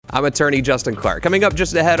I'm attorney Justin Clark. Coming up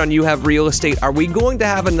just ahead on You Have Real Estate, are we going to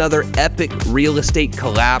have another epic real estate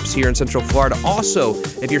collapse here in Central Florida? Also,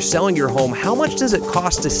 if you're selling your home, how much does it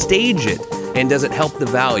cost to stage it? And does it help the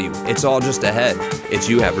value? It's all just ahead. It's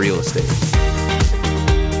You Have Real Estate.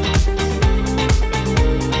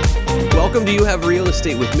 Welcome to You Have Real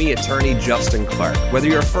Estate with me, attorney Justin Clark. Whether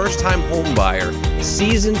you're a first-time home buyer,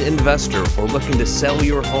 seasoned investor, or looking to sell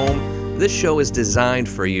your home, this show is designed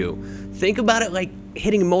for you. Think about it like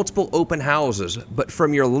hitting multiple open houses, but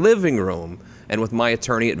from your living room, and with my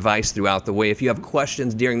attorney advice throughout the way. If you have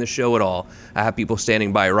questions during the show at all, I have people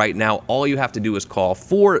standing by right now. All you have to do is call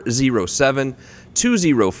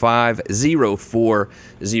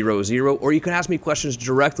 407-205-0400, or you can ask me questions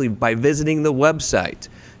directly by visiting the website,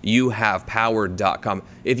 youhavepower.com.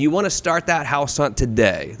 If you want to start that house hunt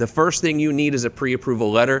today, the first thing you need is a pre-approval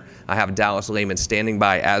letter. I have Dallas Lehman standing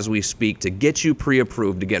by as we speak to get you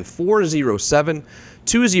pre-approved. Again,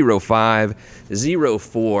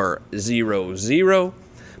 407-205-0400.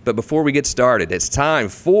 But before we get started, it's time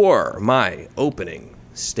for my opening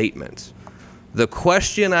statement. The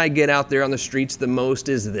question I get out there on the streets the most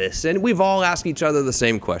is this, and we've all asked each other the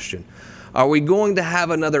same question. Are we going to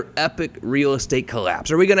have another epic real estate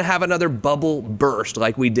collapse? Are we going to have another bubble burst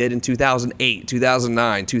like we did in 2008,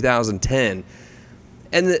 2009, 2010?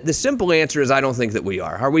 And the simple answer is I don't think that we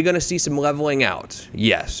are. Are we going to see some leveling out?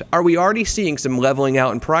 Yes. Are we already seeing some leveling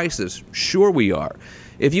out in prices? Sure we are.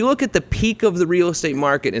 If you look at the peak of the real estate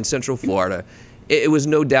market in Central Florida, it was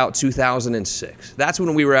no doubt 2006. That's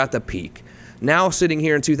when we were at the peak. Now sitting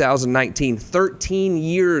here in 2019, 13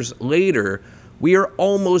 years later, we are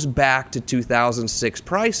almost back to 2006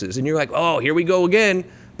 prices. And you're like, oh, here we go again,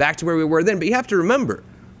 back to where we were then. But you have to remember,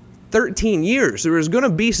 13 years. There is going to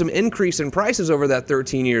be some increase in prices over that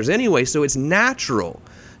 13 years anyway, so it's natural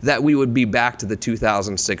that we would be back to the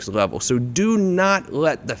 2006 level. So do not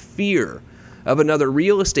let the fear of another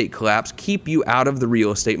real estate collapse keep you out of the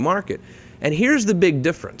real estate market. And here's the big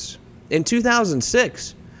difference. In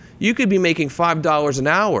 2006, you could be making $5 an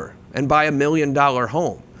hour and buy $1 million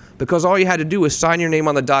home, because all you had to do was sign your name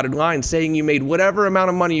on the dotted line saying you made whatever amount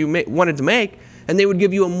of money you wanted to make, and they would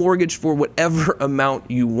give you a mortgage for whatever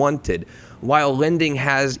amount you wanted. While lending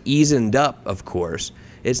has eased up, of course,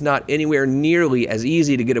 it's not anywhere nearly as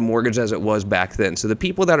easy to get a mortgage as it was back then. So the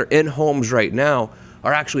people that are in homes right now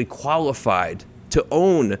are actually qualified to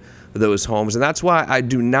own those homes, and that's why I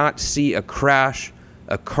do not see a crash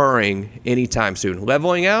occurring anytime soon.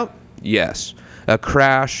 Leveling out? Yes. A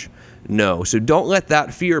crash? No. So don't let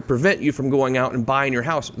that fear prevent you from going out and buying your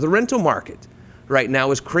house. The rental market right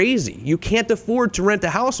now is crazy. You can't afford to rent a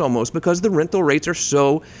house almost because the rental rates are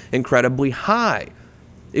so incredibly high.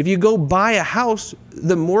 If you go buy a house,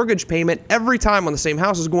 the mortgage payment every time on the same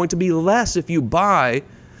house is going to be less if you buy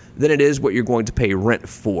than it is what you're going to pay rent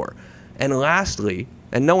for. And lastly,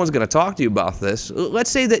 and no one's going to talk to you about this,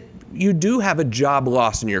 let's say that you do have a job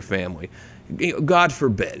loss in your family. God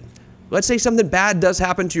forbid. Let's say something bad does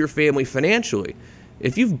happen to your family financially.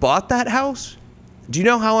 If you've bought that house, do you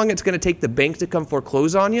know how long it's going to take the bank to come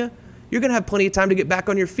foreclose on you? You're going to have plenty of time to get back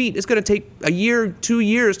on your feet. It's going to take a year, 2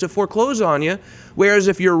 years to foreclose on you. Whereas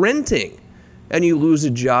if you're renting and you lose a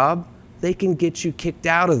job, they can get you kicked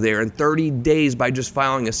out of there in 30 days by just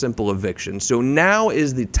filing a simple eviction. So now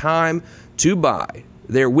is the time to buy.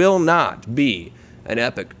 There will not be an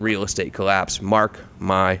epic real estate collapse. Mark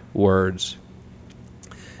my words.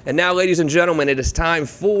 And now, ladies and gentlemen, it is time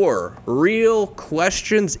for Real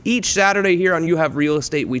Questions. Each Saturday here on You Have Real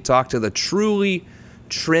Estate, we talk to the truly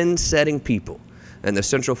trend-setting people in the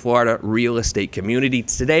Central Florida real estate community.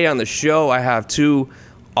 Today on the show, I have two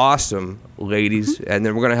awesome ladies, and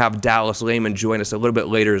then we're going to have Dallas Lehman join us a little bit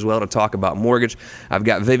later as well to talk about mortgage. I've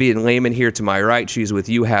got Vivian Lehman here to my right. She's with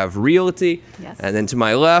You Have Realty. Yes. And then to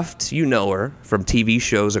my left, you know her from TV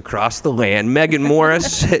shows across the land, Megan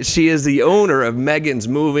Morris. She is the owner of Megan's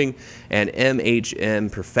Moving and MHM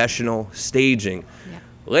Professional Staging. Yeah.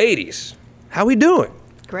 Ladies, how we doing?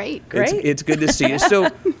 Great. It's good to see you. So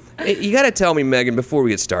you got to tell me, Megan, before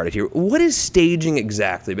we get started here, what is staging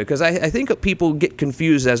exactly? Because I think people get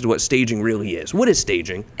confused as to what staging really is. What is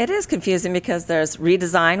staging? It is confusing because there's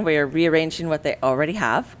redesign, where you're rearranging what they already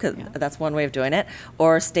have, because that's one way of doing it,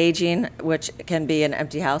 or staging, which can be an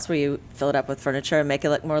empty house where you fill it up with furniture and make it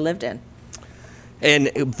look more lived in. And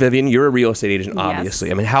Vivian, you're a real estate agent, Yes.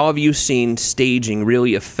 obviously. I mean, how have you seen staging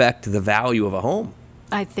really affect the value of a home?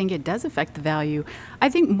 I think it does affect the value. I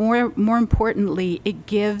think more importantly, it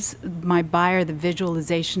gives my buyer the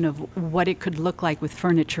visualization of what it could look like with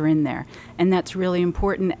furniture in there. And that's really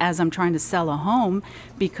important as I'm trying to sell a home,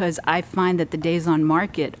 because I find that the days on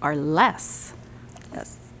market are less.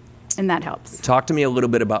 Yes. and that helps. Talk to me a little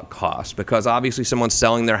bit about cost, because obviously someone's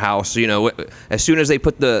selling their house, you know, as soon as they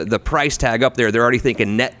put the price tag up there, they're already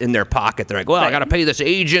thinking net in their pocket. They're like, well, I got to pay this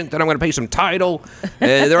agent, then I'm going to pay some title.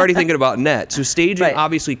 They're already thinking about net. So staging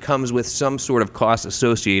obviously comes with some sort of cost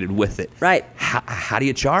associated with it. Right. How do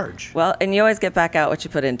you charge? Well, and you always get back out what you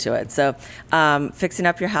put into it. So fixing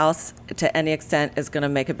up your house to any extent is going to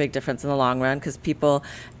make a big difference in the long run, because people,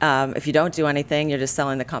 if you don't do anything, you're just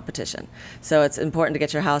selling the competition. So it's important to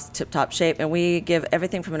get your house tip-top shape, and we give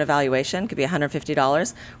everything from an evaluation, could be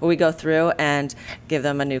 $150, where we go through and give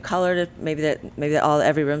them a new color. Maybe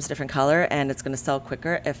every room's a different color, and it's going to sell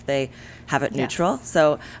quicker if they have it neutral. Yes.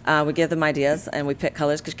 So we give them ideas, and we pick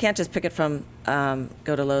colors, because you can't just pick it from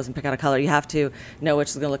go to Lowe's and pick out a color. You have to know which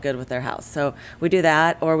is going to look good with their house. So we do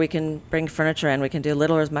that, or we can bring furniture in. We can do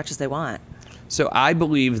little or as much as they want. So I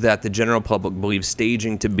believe that the general public believes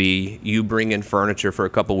staging to be you bring in furniture for a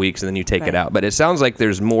couple weeks and then you take it out. But it sounds like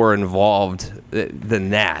there's more involved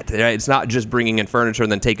than that. Right? It's not just bringing in furniture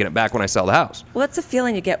and then taking it back when I sell the house. Well, it's a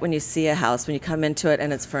feeling you get when you see a house, when you come into it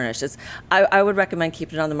and it's furnished. I would recommend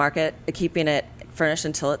keeping it on the market, keeping it furnished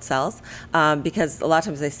until it sells, because a lot of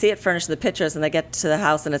times they see it furnished in the pictures and they get to the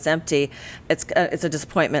house and it's empty. It's a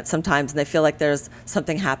disappointment sometimes, and they feel like there's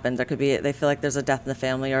something happened. They feel like there's a death in the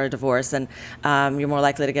family or a divorce, and you're more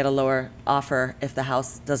likely to get a lower offer if the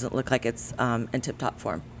house doesn't look like it's in tip-top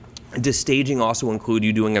form. Does staging also include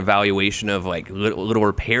you doing evaluation of like little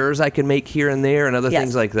repairs I can make here and there and other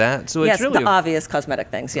things like that? So yes, it's really the obvious cosmetic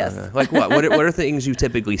things. Yes. Like what? What are things you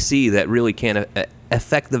typically see that really can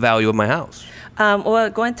affect the value of my house? Well,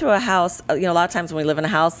 going through a house, a lot of times when we live in a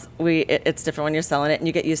house, it's different when you're selling it, and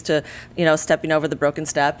you get used to, stepping over the broken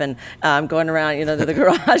step and going around, to the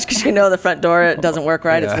garage because the front door doesn't work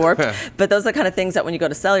right, it's warped. But those are the kind of things that when you go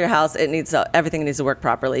to sell your house, everything needs to work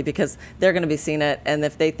properly, because they're going to be seeing it, and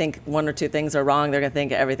if they think one or two things are wrong, they're going to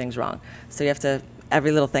think everything's wrong. So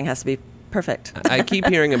every little thing has to be perfect. I keep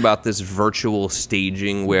hearing about this virtual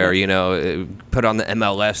staging where, put on the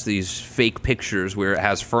MLS these fake pictures where it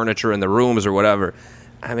has furniture in the rooms or whatever.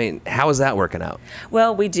 I mean, how is that working out?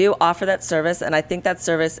 Well, we do offer that service, and I think that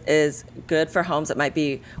service is good for homes that might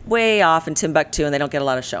be way off in Timbuktu and they don't get a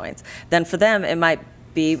lot of showings. Then for them, it might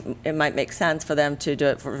make sense for them to do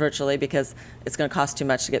it virtually, because it's going to cost too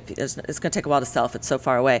much to get. It's going to take a while to sell if it's so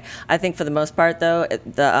far away. I think for the most part, though,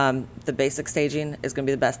 the basic staging is going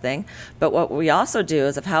to be the best thing. But what we also do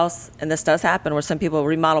is, and this does happen, where some people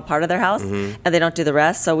remodel part of their house and they don't do the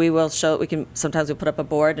rest. So sometimes we put up a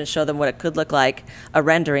board and show them what it could look like, a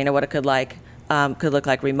rendering of what it could look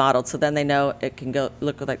like remodeled, so then they know it can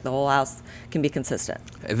look like the whole house can be consistent.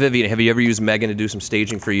 Vivian, have you ever used Megan to do some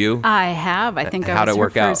staging for you? I have. I think I was her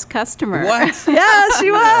first customer. What? Yeah,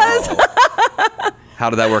 she was. How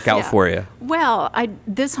did that work out for you? Well,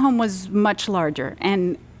 this home was much larger,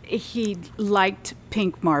 and he liked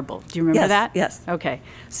pink marble. Do you remember that? Yes. Okay.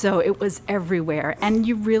 So it was everywhere, and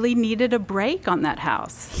you really needed a break on that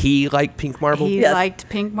house. He liked pink marble? He liked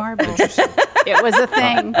pink marble. It was a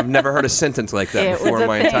thing. I've never heard a sentence like that before in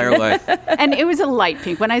my entire life. And it was a light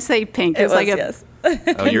pink. When I say pink, it was like yes.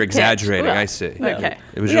 Oh, you're exaggerating. I see. Okay.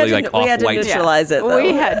 It was really like off-white. We had to neutralize it, though.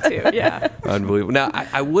 We had to, yeah. Unbelievable. Now,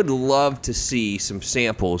 I would love to see some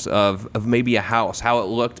samples of maybe a house, how it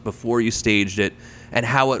looked before you staged it, and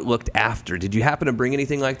how it looked after. Did you happen to bring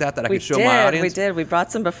anything like that I could show my audience? We did. We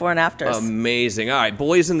brought some before and afters. Amazing. All right,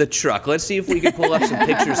 boys in the truck. Let's see if we can pull up some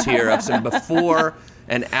pictures here of some before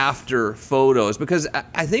and after photos, because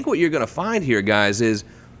I think what you're going to find here, guys, is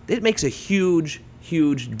it makes a huge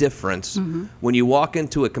difference when you walk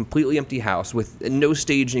into a completely empty house with no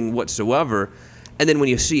staging whatsoever, and then when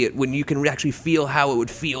you see it, when you can actually feel how it would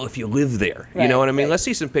feel if you lived there. You know what I mean? Let's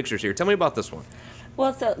see some pictures here. Tell me about this one.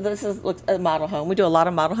 Well, so this looks a model home. We do a lot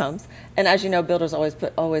of model homes, and as you know, builders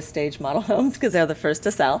always stage model homes because they're the first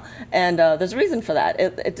to sell, and there's a reason for that.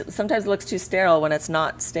 It sometimes looks too sterile when it's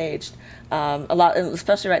not staged. A lot,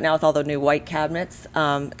 especially right now with all the new white cabinets,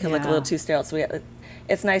 can look a little too sterile. So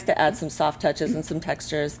it's nice to add some soft touches and some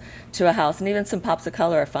textures to a house, and even some pops of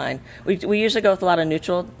color are fine. We usually go with a lot of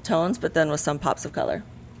neutral tones, but then with some pops of color.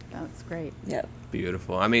 That's great. Yeah.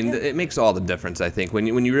 Beautiful. I mean, it makes all the difference, I think, when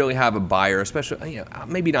you really have a buyer, especially,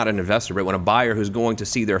 maybe not an investor, but when a buyer who's going to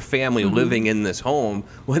see their family living in this home,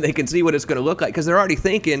 when they can see what it's going to look like, because they're already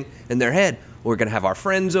thinking in their head, we're going to have our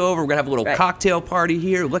friends over, we're going to have a little cocktail party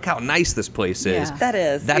here, look how nice this place is. That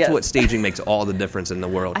is. That's what staging makes all the difference in the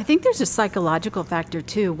world. I think there's a psychological factor,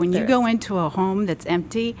 too. When you go into a home that's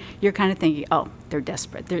empty, you're kind of thinking, oh, they're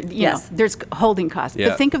desperate. You know, there's holding costs. Yeah.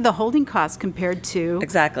 But think of the holding costs compared to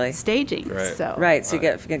staging. Right. So Right. So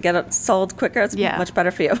if you can get it sold quicker, it's Yeah. much better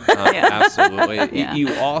for you. Absolutely. Yeah.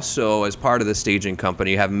 You also, as part of the staging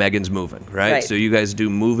company, have Megan's Moving, right? Right. So you guys do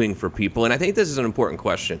moving for people. And I think this is an important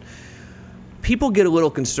question. People get a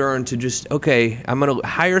little concerned to just, okay, I'm going to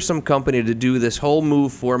hire some company to do this whole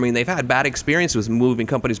move for me. And they've had bad experiences with moving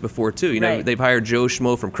companies before, too. You know, Right. they've hired Joe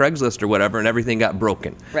Schmo from Craigslist or whatever, and everything got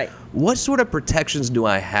broken. Right. What sort of protections do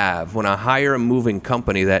I have when I hire a moving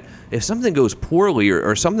company that if something goes poorly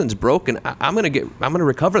or something's broken, I'm going to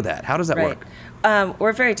recover that? How does that Right. work?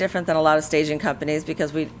 We're very different than a lot of staging companies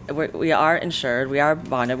because we are insured, we are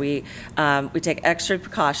bonded, we take extra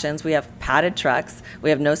precautions. We have padded trucks,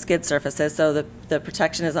 we have no skid surfaces, so the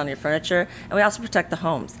protection is on your furniture, and we also protect the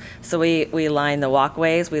homes. So we line the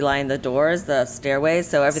walkways, we line the doors, the stairways,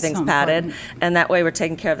 so everything's So padded, important. and that way we're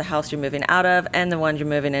taking care of the house you're moving out of and the one you're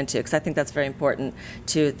moving into, because I think that's very important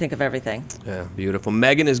to think of everything. Yeah, beautiful.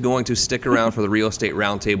 Megan is going to stick around for the Real Estate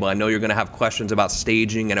Roundtable. I know you're going to have questions about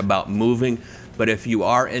staging and about moving, but if you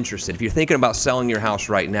are interested, if you're thinking about selling your house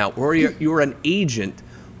right now, or you're an agent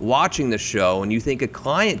watching the show and you think a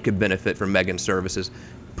client could benefit from Megan's services,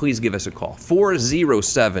 please give us a call.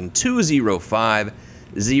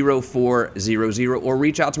 407-205-0400, or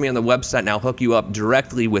reach out to me on the website and I'll hook you up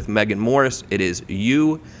directly with Megan Morris. It is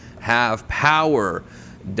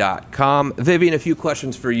youhavepower.com. Vivian, a few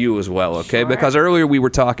questions for you as well, okay? Sure. Because earlier we were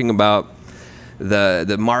talking about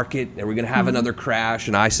the market. Are we going to have another crash?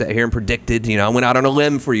 And I sat here and predicted, I went out on a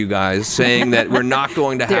limb for you guys saying that we're not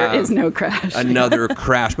going to There have is no crash. another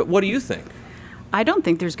crash. But what do you think? I don't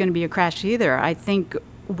think there's going to be a crash either. I think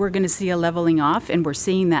we're going to see a leveling off, and we're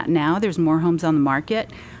seeing that now. There's more homes on the market.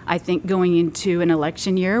 I think going into an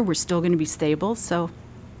election year, we're still going to be stable. So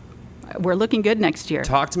we're looking good next year.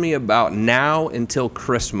 Talk to me about now until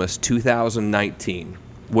Christmas 2019.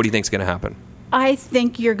 What do you think is going to happen? I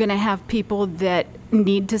think you're going to have people that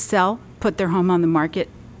need to sell, put their home on the market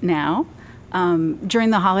now. During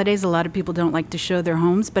the holidays, a lot of people don't like to show their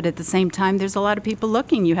homes, but at the same time, there's a lot of people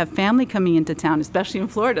looking. You have family coming into town, especially in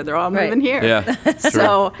Florida. They're all Right. moving here. Yeah,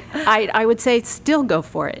 So I would say still go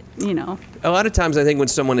for it, A lot of times I think when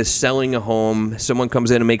someone is selling a home, someone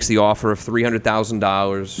comes in and makes the offer of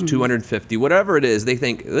 $300,000, $250,000, whatever it is, they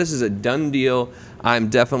think this is a done deal. I'm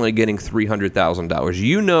definitely getting $300,000.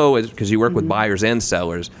 You know, because you work with buyers and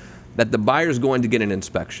sellers, that the buyer's going to get an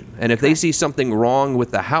inspection. And if they see something wrong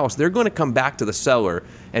with the house, they're going to come back to the seller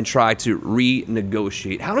and try to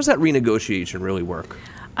renegotiate. How does that renegotiation really work?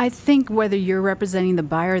 I think whether you're representing the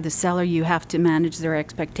buyer or the seller, you have to manage their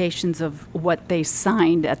expectations of what they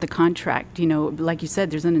signed at the contract. Like you said,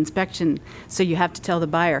 there's an inspection, so you have to tell the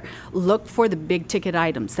buyer, look for the big ticket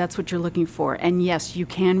items. That's what you're looking for. And yes, you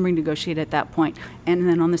can renegotiate at that point. And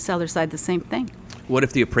then on the seller side, the same thing. What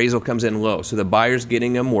if the appraisal comes in low? So the buyer's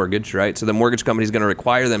getting a mortgage, right? So the mortgage company's going to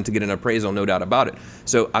require them to get an appraisal, no doubt about it.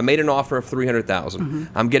 So I made an offer of $300,000.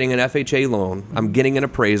 I'm getting an FHA loan. I'm getting an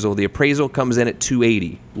appraisal. The appraisal comes in at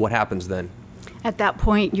 $280,000. What happens then? At that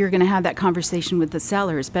point, you're going to have that conversation with the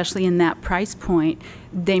seller, especially in that price point.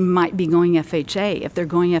 They might be going FHA. If they're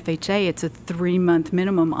going FHA, it's a 3-month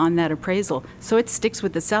minimum on that appraisal. So it sticks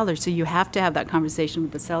with the seller. So you have to have that conversation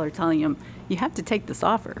with the seller, telling them, you have to take this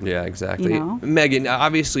offer. Yeah, exactly. You know? Megan,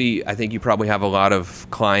 obviously, I think you probably have a lot of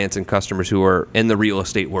clients and customers who are in the real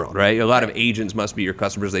estate world, right? A lot of agents must be your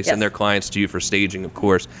customers. They send Yes. their clients to you for staging, of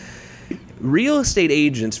course. Real estate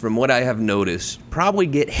agents, from what I have noticed, probably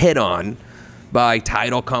get hit on by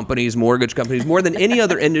title companies, mortgage companies, more than any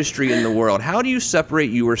other industry in the world. How do you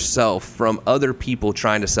separate yourself from other people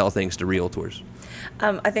trying to sell things to realtors?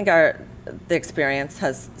 I think the experience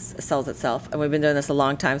sells itself, and we've been doing this a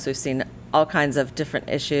long time, so we've seen all kinds of different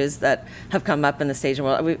issues that have come up in the staging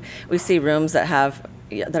world. We see rooms that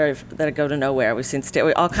go to nowhere. We've seen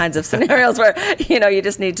all kinds of scenarios where you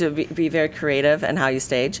just need to be very creative in how you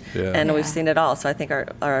stage, and we've seen it all. So I think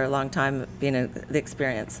our long time being in the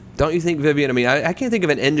experience. Don't you think, Vivian? I mean, I can't think of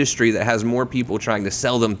an industry that has more people trying to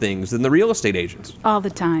sell them things than the real estate agents. All the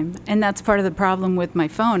time. And that's part of the problem with my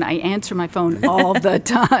phone. I answer my phone all the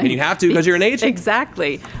time. And you have to because you're an agent.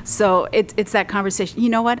 Exactly. So it's that conversation. You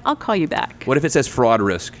know what? I'll call you back. What if it says fraud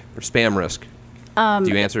risk or spam risk? Do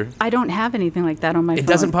you answer? I don't have anything like that on my phone. It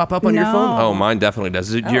doesn't pop up on your phone? No. Oh, mine definitely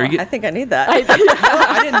does. I think I need that.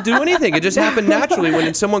 I didn't do anything. It just happened naturally.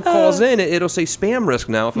 When someone calls in, it'll say spam risk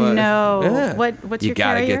now. No. Yeah. What's You your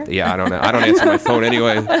gotta carrier? I don't know. I don't answer my phone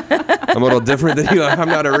anyway. I'm a little different than you. I'm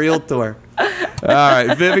not a realtor. All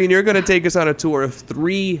right, Vivian, you're going to take us on a tour of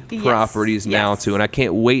 3 Yes. properties now, Yes. too, and I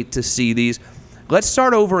can't wait to see these. Let's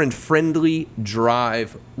start over in Friendly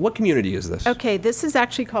Drive. What community is this? Okay, this is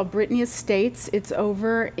actually called Brittany Estates. It's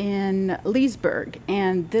over in Leesburg,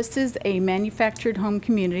 and this is a manufactured home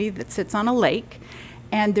community that sits on a lake,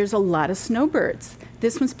 and there's a lot of snowbirds.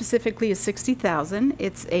 This one specifically is 60,000.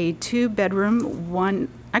 It's a 2-bedroom,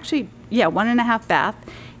 1.5 bath.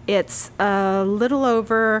 It's a little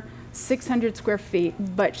over 600 square feet,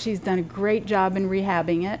 but she's done a great job in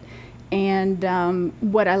rehabbing it. And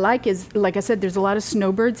what I like is, like I said, there's a lot of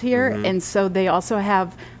snowbirds here, and so they also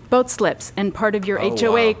have boat slips, and part of your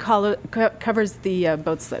HOA covers the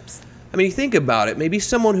boat slips. I mean, you think about it, maybe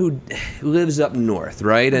someone who lives up north,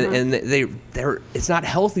 right? And they're it's not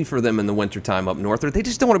healthy for them in the wintertime up north, or they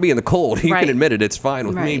just don't want to be in the cold. You Right. can admit it, it's fine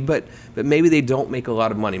with me. Right. But maybe they don't make a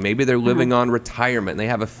lot of money. Maybe they're living on retirement and they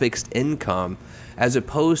have a fixed income, as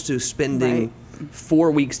opposed to spending 4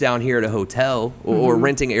 weeks down here at a hotel or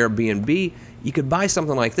renting Airbnb. You could buy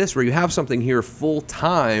something like this where you have something here full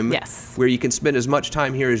time, Yes. where you can spend as much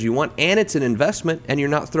time here as you want, and it's an investment, and you're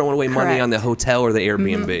not throwing away money on the Correct. hotel or the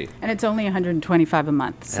Airbnb. And it's only $125 a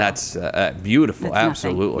month. So. That's beautiful. That's nothing.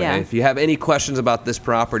 Absolutely. Yeah. If you have any questions about this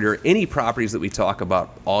property or any properties that we talk about,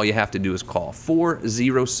 all you have to do is call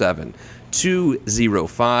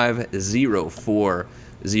 407-205-0400.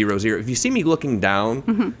 If you see me looking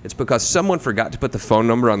down, it's because someone forgot to put the phone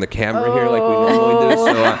number on the camera here like we normally do.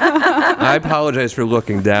 So I apologize for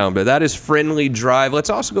looking down, but that is Friendly Drive.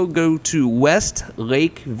 Let's also go to West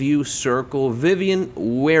Lakeview Circle. Vivian,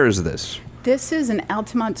 where is this? This is in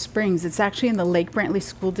Altamont Springs. It's actually in the Lake Brantley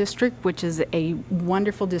School District, which is a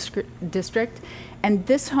wonderful district. And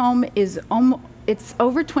this home is it's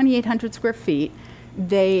over 2,800 square feet.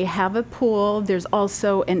 They have a pool. There's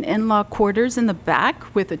also an in-law quarters in the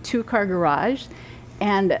back with a 2-car garage.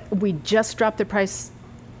 And we just dropped the price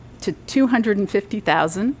to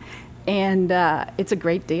 $250,000, and it's a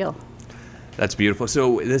great deal. That's beautiful.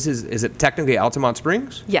 So is it technically Altamont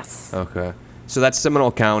Springs? Yes. Okay. So that's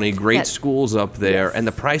Seminole County, great Yes. schools up there. Yes. And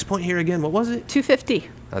the price point here again, what was it? $250.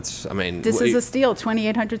 That's, I mean. This is a steal,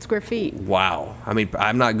 2,800 square feet. Wow. I mean,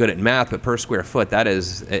 I'm not good at math, but per square foot, that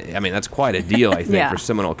is, I mean, that's quite a deal, I think, Yeah. for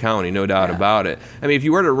Seminole County, no doubt about it. I mean, if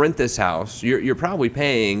you were to rent this house, you're probably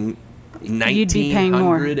paying You'd be paying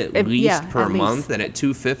more. $1,900 at If- least yeah, per at month, least. and at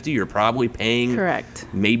 $250, you're probably paying Correct.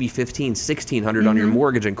 maybe $1,500, $1,600 on your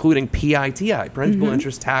mortgage, including PITI, principal,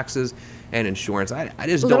 interest, taxes, and insurance. I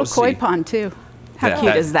just A don't little see. koi pond, too. How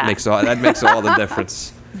cute is that? Makes all the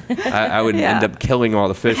difference. I would Yeah. end up killing all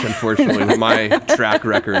the fish, unfortunately, with my track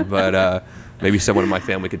record, but maybe someone in my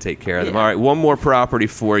family could take care of them. Yeah. All right, one more property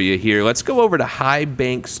for you here. Let's go over to High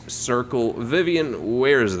Banks Circle. Vivian,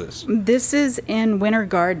 where is this? This is in Winter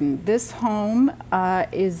Garden. This home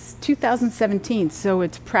is 2017, so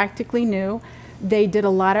it's practically new. They did a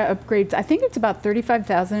lot of upgrades. I think it's about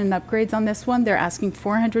 $35,000 in upgrades on this one. They're asking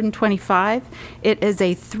 $425,000. It is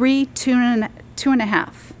a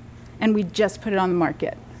 2.5, and we just put it on the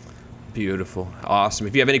market. Beautiful. Awesome.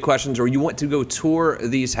 If you have any questions or you want to go tour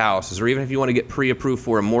these houses, or even if you want to get pre-approved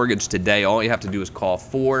for a mortgage today, all you have to do is call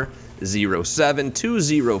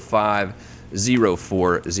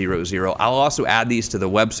 407-205-0400. I'll also add these to the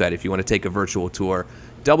website if you want to take a virtual tour,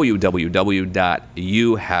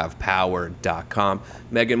 www.youhavepower.com.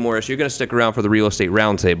 Megan Morris, you're going to stick around for the Real Estate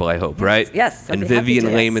Roundtable, I hope, right? Yes, I'd And be happy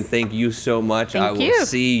Vivian to. Lehman, thank you so much. Thank I will you.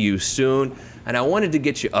 see you soon. And I wanted to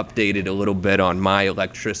get you updated a little bit on my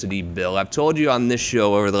electricity bill. I've told you on this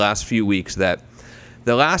show over the last few weeks that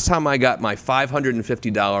the last time I got my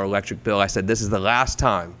 $550 electric bill, I said this is the last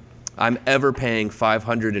time I'm ever paying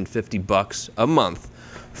 $550 a month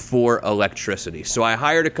for electricity. So I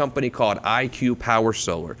hired a company called IQ Power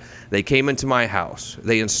Solar. They came into my house.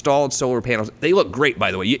 They installed solar panels. They look great,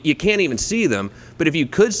 by the way. You can't even see them, but if you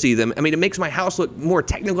could see them, I mean, it makes my house look more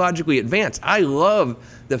technologically advanced. I love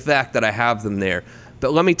the fact that I have them there.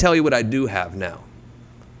 But let me tell you what I do have now.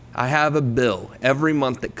 I have a bill every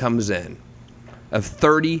month that comes in of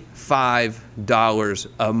 $35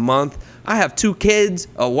 a month. I have 2 kids,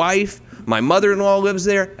 a wife, my mother-in-law lives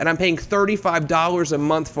there, and I'm paying $35 a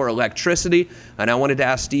month for electricity. And I wanted to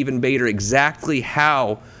ask Stephen Bader exactly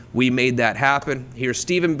how we made that happen. Here's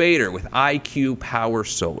Stephen Bader with IQ Power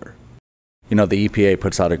Solar. You know, the EPA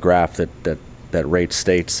puts out a graph that rates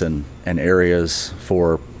states and areas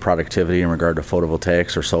for productivity in regard to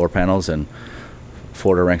photovoltaics or solar panels, and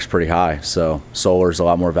Florida ranks pretty high. So solar is a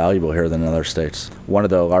lot more valuable here than in other states. One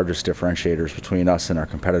of the largest differentiators between us and our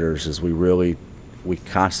competitors is we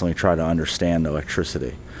constantly try to understand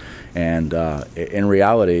electricity. And in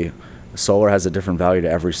reality, solar has a different value to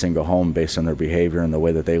every single home based on their behavior and the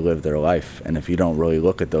way that they live their life. And if you don't really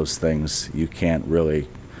look at those things, you can't really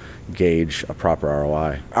gauge a proper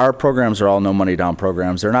ROI. Our programs are all no money down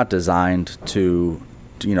programs. They're not designed to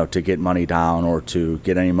get money down or to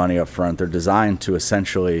get any money up front. They're designed to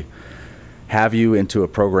essentially have you into a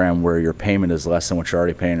program where your payment is less than what you're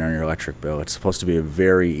already paying on your electric bill. It's supposed to be a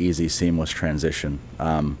very easy, seamless transition.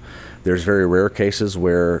 There's very rare cases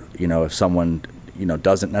where, if someone,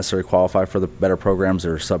 doesn't necessarily qualify for the better programs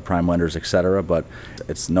or subprime lenders, et cetera, but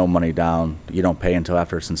it's no money down. You don't pay until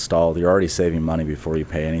after it's installed. You're already saving money before you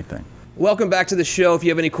pay anything. Welcome back to the show. If you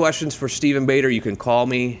have any questions for Stephen Bader, you can call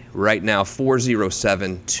me right now,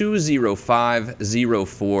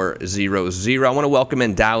 407-205-0400. I want to welcome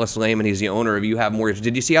in Dallas Lehman. He's the owner of You Have Mortgage.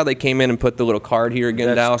 Did you see how they came in and put the little card here again,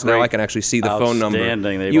 That's Dallas? great. Now I can actually see the phone number.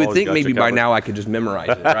 They've You would always think got maybe you by covered. now I could just memorize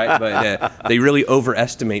it, right? But they really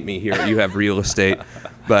overestimate me here at You Have Real Estate.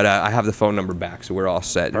 But I have the phone number back, so we're all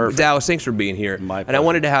set. Perfect. Dallas, thanks for being here. My And I pleasure.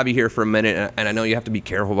 wanted to have you here for a minute, and I know you have to be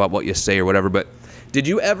careful about what you say or whatever, but did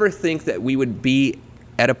you ever think that we would be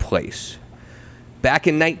at a place back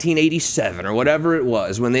in 1987 or whatever it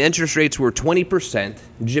was, when the interest rates were 20%,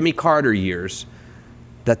 Jimmy Carter years,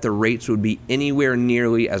 that the rates would be anywhere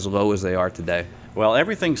nearly as low as they are today? Well,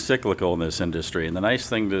 everything's cyclical in this industry, and the nice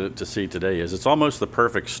thing to see today is it's almost the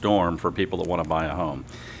perfect storm for people that want to buy a home.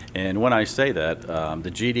 And when I say that,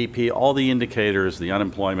 the GDP, all the indicators, the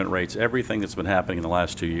unemployment rates, everything that's been happening in the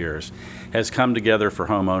last 2 years has come together for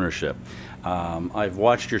home ownership. I've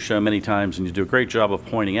watched your show many times, and you do a great job of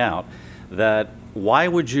pointing out that why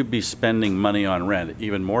would you be spending money on rent?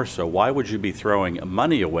 Even more so, why would you be throwing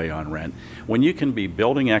money away on rent when you can be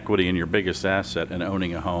building equity in your biggest asset and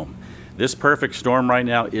owning a home? This perfect storm right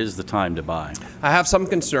now is the time to buy. I have some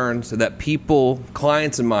concerns that people,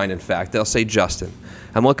 clients of mine, in fact, they'll say, Justin,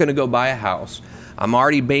 I'm looking to go buy a house. I'm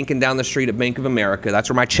already banking down the street at Bank of America. That's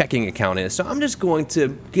where my checking account is. So I'm just going to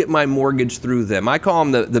get my mortgage through them. I call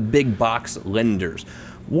them the big box lenders.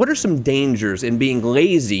 What are some dangers in being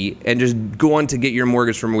lazy and just going to get your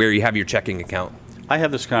mortgage from where you have your checking account? I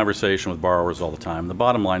have this conversation with borrowers all the time. The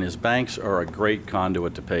bottom line is banks are a great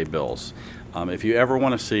conduit to pay bills. If you ever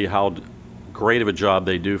want to see how great of a job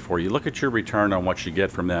they do for you, look at your return on what you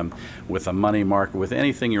get from them with a money market, with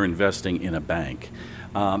anything you're investing in a bank.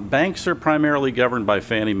 Banks are primarily governed by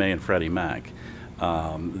Fannie Mae and Freddie Mac.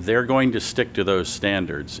 They're going to stick to those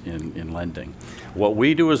standards in lending. What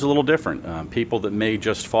we do is a little different. People that may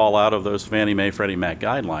just fall out of those Fannie Mae, Freddie Mac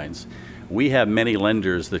guidelines, we have many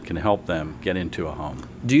lenders that can help them get into a home.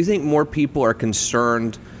 Do you think more people are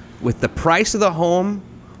concerned with the price of the home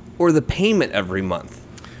or the payment every month?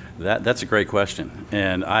 That's a great question.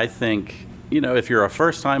 And I think, if you're a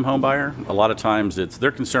first-time home buyer, a lot of times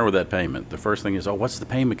they're concerned with that payment. The first thing is, what's the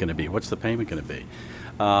payment going to be? What's the payment going to be?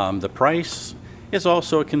 The price is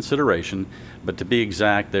also a consideration, but to be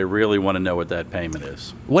exact, they really want to know what that payment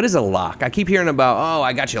is. What is a lock? I keep hearing about,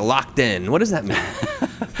 I got you locked in. What does that mean?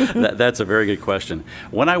 That's a very good question.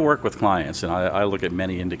 When I work with clients, and I look at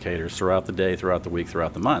many indicators throughout the day, throughout the week,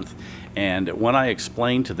 throughout the month, and when I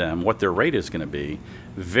explain to them what their rate is going to be,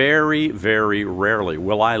 very, very rarely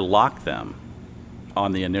will I lock them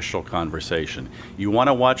on the initial conversation. You want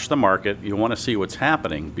to watch the market, you want to see what's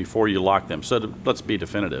happening before you lock them. So let's be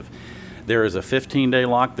definitive. There is a 15-day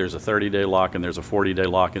lock, there's a 30-day lock, and there's a 40-day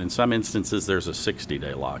lock, and in some instances there's a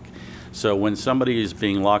 60-day lock. So when somebody is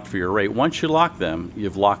being locked for your rate, once you lock them,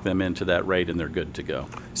 you've locked them into that rate and they're good to go.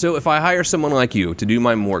 So if I hire someone like you to do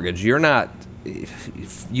my mortgage, you're not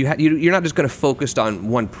just going to focus on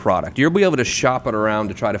one product. You'll be able to shop it around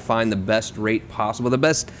to try to find the best rate possible, the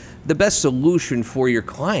best solution for your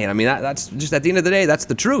client. I mean, that's just, at the end of the day, that's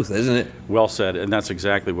the truth, isn't it? Well said, and that's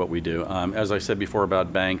exactly what we do. As I said before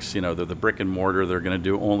about banks, they're the brick and mortar. They're going to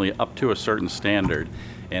do only up to a certain standard.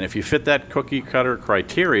 And if you fit that cookie cutter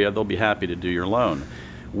criteria, they'll be happy to do your loan.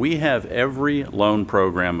 We have every loan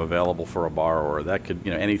program available for a borrower. That could,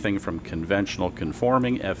 anything from conventional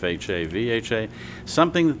conforming, FHA, VHA,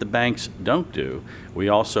 something that the banks don't do. We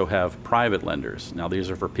also have private lenders. Now, these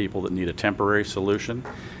are for people that need a temporary solution.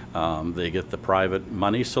 They get the private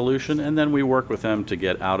money solution, and then we work with them to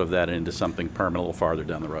get out of that into something permanent a little farther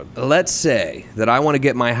down the road. Let's say that I want to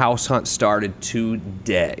get my house hunt started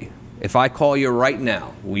today. If I call you right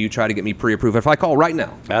now, will you try to get me pre-approved? If I call right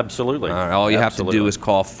now? Absolutely. All right, all you have to do is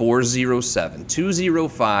call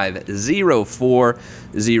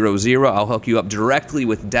 407-205-0400. I'll hook you up directly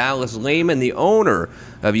with Dallas Lehman, the owner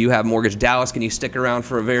of You Have Mortgage. Dallas, can you stick around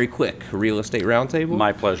for a very quick real estate roundtable?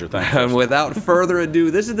 My pleasure. Thank you. And without further ado,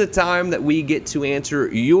 this is the time that we get to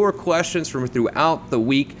answer your questions from throughout the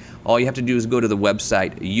week. All you have to do is go to the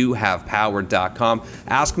website, youhavepower.com.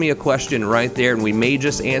 Ask me a question right there, and we may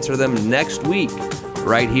just answer them next week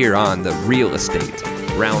right here on the Real Estate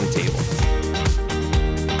Roundtable.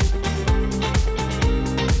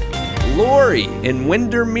 Lori in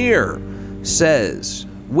Windermere says,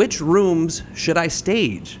 which rooms should I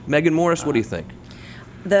stage? Megan Morris, what do you think?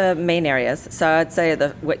 The main areas. So I'd say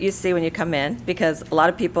what you see when you come in, because a lot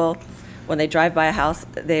of people, when they drive by a house,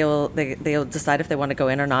 they'll decide if they want to go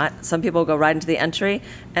in or not. Some people go right into the entry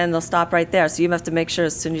and they'll stop right there. So you have to make sure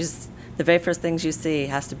as soon as the very first things you see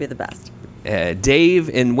has to be the best. Dave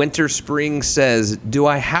in Winter Springs says, do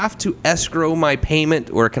I have to escrow my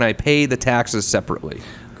payment or can I pay the taxes separately?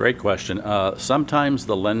 Great question. Sometimes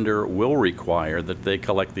the lender will require that they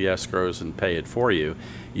collect the escrows and pay it for you.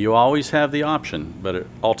 You always have the option, but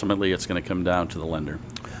ultimately it's going to come down to the lender.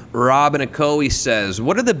 Rob in Ocoee says,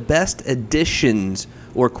 what are the best additions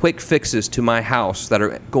or quick fixes to my house that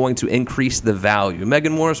are going to increase the value?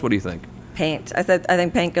 Megan Morris, what do you think? Paint. I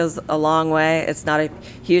think paint goes a long way. It's not a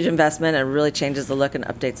huge investment. It really changes the look and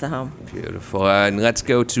updates the home. Beautiful. And let's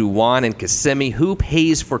go to Juan and Kissimmee. Who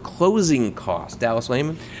pays for closing costs? Dallas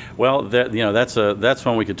Lehman? Well, that's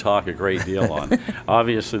one we could talk a great deal on.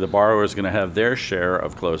 Obviously, the borrower is going to have their share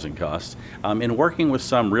of closing costs. In working with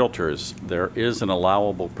some realtors, there is an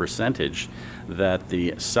allowable percentage that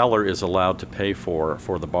the seller is allowed to pay for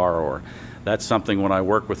the borrower. That's something when I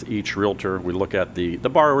work with each realtor, we look at the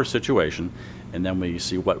borrower situation, and then we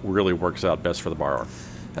see what really works out best for the borrower.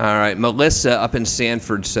 All right. Melissa up in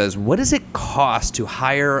Sanford says, what does it cost to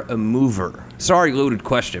hire a mover? Sorry, loaded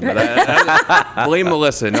question, but I blame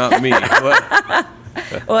Melissa, not me.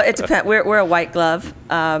 Well, it depends. We're a white glove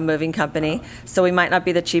moving company, so we might not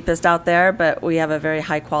be the cheapest out there, but we have a very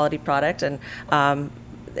high quality product, and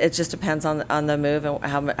it just depends on the move and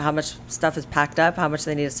how much stuff is packed up, how much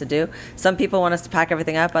they need us to do. Some people want us to pack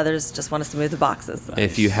everything up. Others just want us to move the boxes.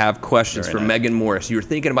 If you have questions for Megan Morris, you're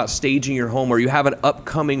thinking about staging your home or you have an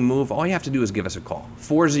upcoming move, all you have to do is give us a call.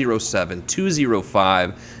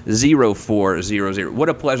 407-205-0400. What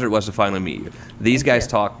a pleasure it was to finally meet you. These guys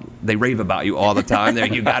talk, they rave about you all the time.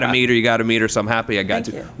 You got to meet her, so I'm happy I got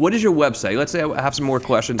to. What is your website? Let's say I have some more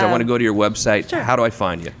questions. I want to go to your website. Sure. How do I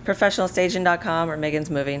find you? Professionalstaging.com or Megan's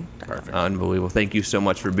Moving. Perfect. Unbelievable. Thank you so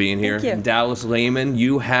much for being here. Thank you. Dallas Lehman,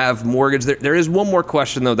 you have mortgage. There is one more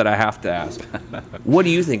question, though, that I have to ask. What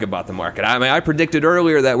do you think about the market? I mean, I predicted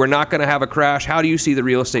earlier that we're not going to have a crash. How do you see the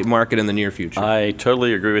real estate market in the near future? I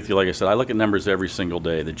totally agree with you. Like I said, I look at numbers every single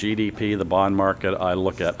day. The GDP, the bond market, I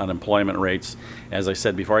look at unemployment rates. As I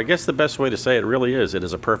said before, I guess the best way to say it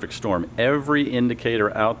is a perfect storm. Every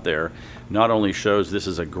indicator out there not only shows this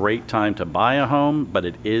is a great time to buy a home, but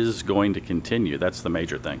it is going to continue. That's the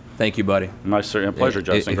major thing. Thank you, buddy. My pleasure,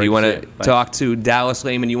 Justin. If you want to talk to Dallas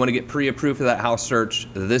Lehman, you want to get pre-approved for that house search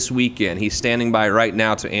this weekend. He's standing by right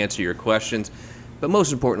now to answer your questions. But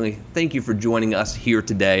most importantly, thank you for joining us here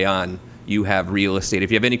today on You Have Real Estate.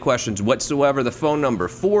 If you have any questions whatsoever, the phone number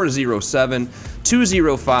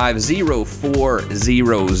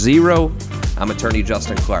 407-205-0400. I'm attorney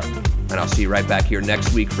Justin Clark, and I'll see you right back here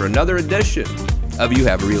next week for another edition of You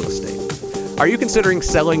Have Real Estate. Are you considering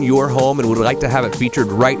selling your home and would like to have it featured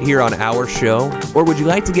right here on our show? Or would you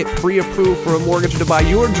like to get pre-approved for a mortgage to buy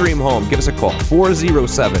your dream home? Give us a call,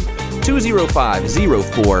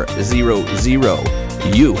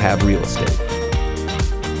 407-205-0400. You Have Real Estate.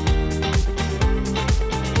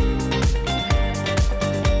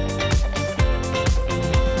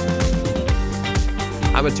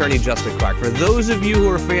 I'm attorney Justin Clark. For those of you who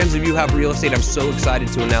are fans of You Have Real Estate, I'm so excited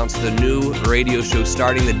to announce the new radio show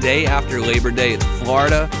starting the day after Labor Day. It's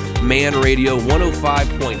Florida Man Radio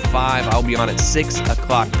 105.5. I'll be on at 6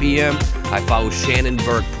 o'clock p.m. I follow Shannon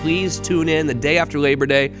Burke. Please tune in the day after Labor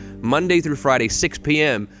Day, Monday through Friday, 6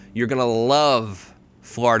 p.m. You're going to love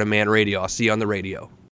Florida Man Radio. I'll see you on the radio.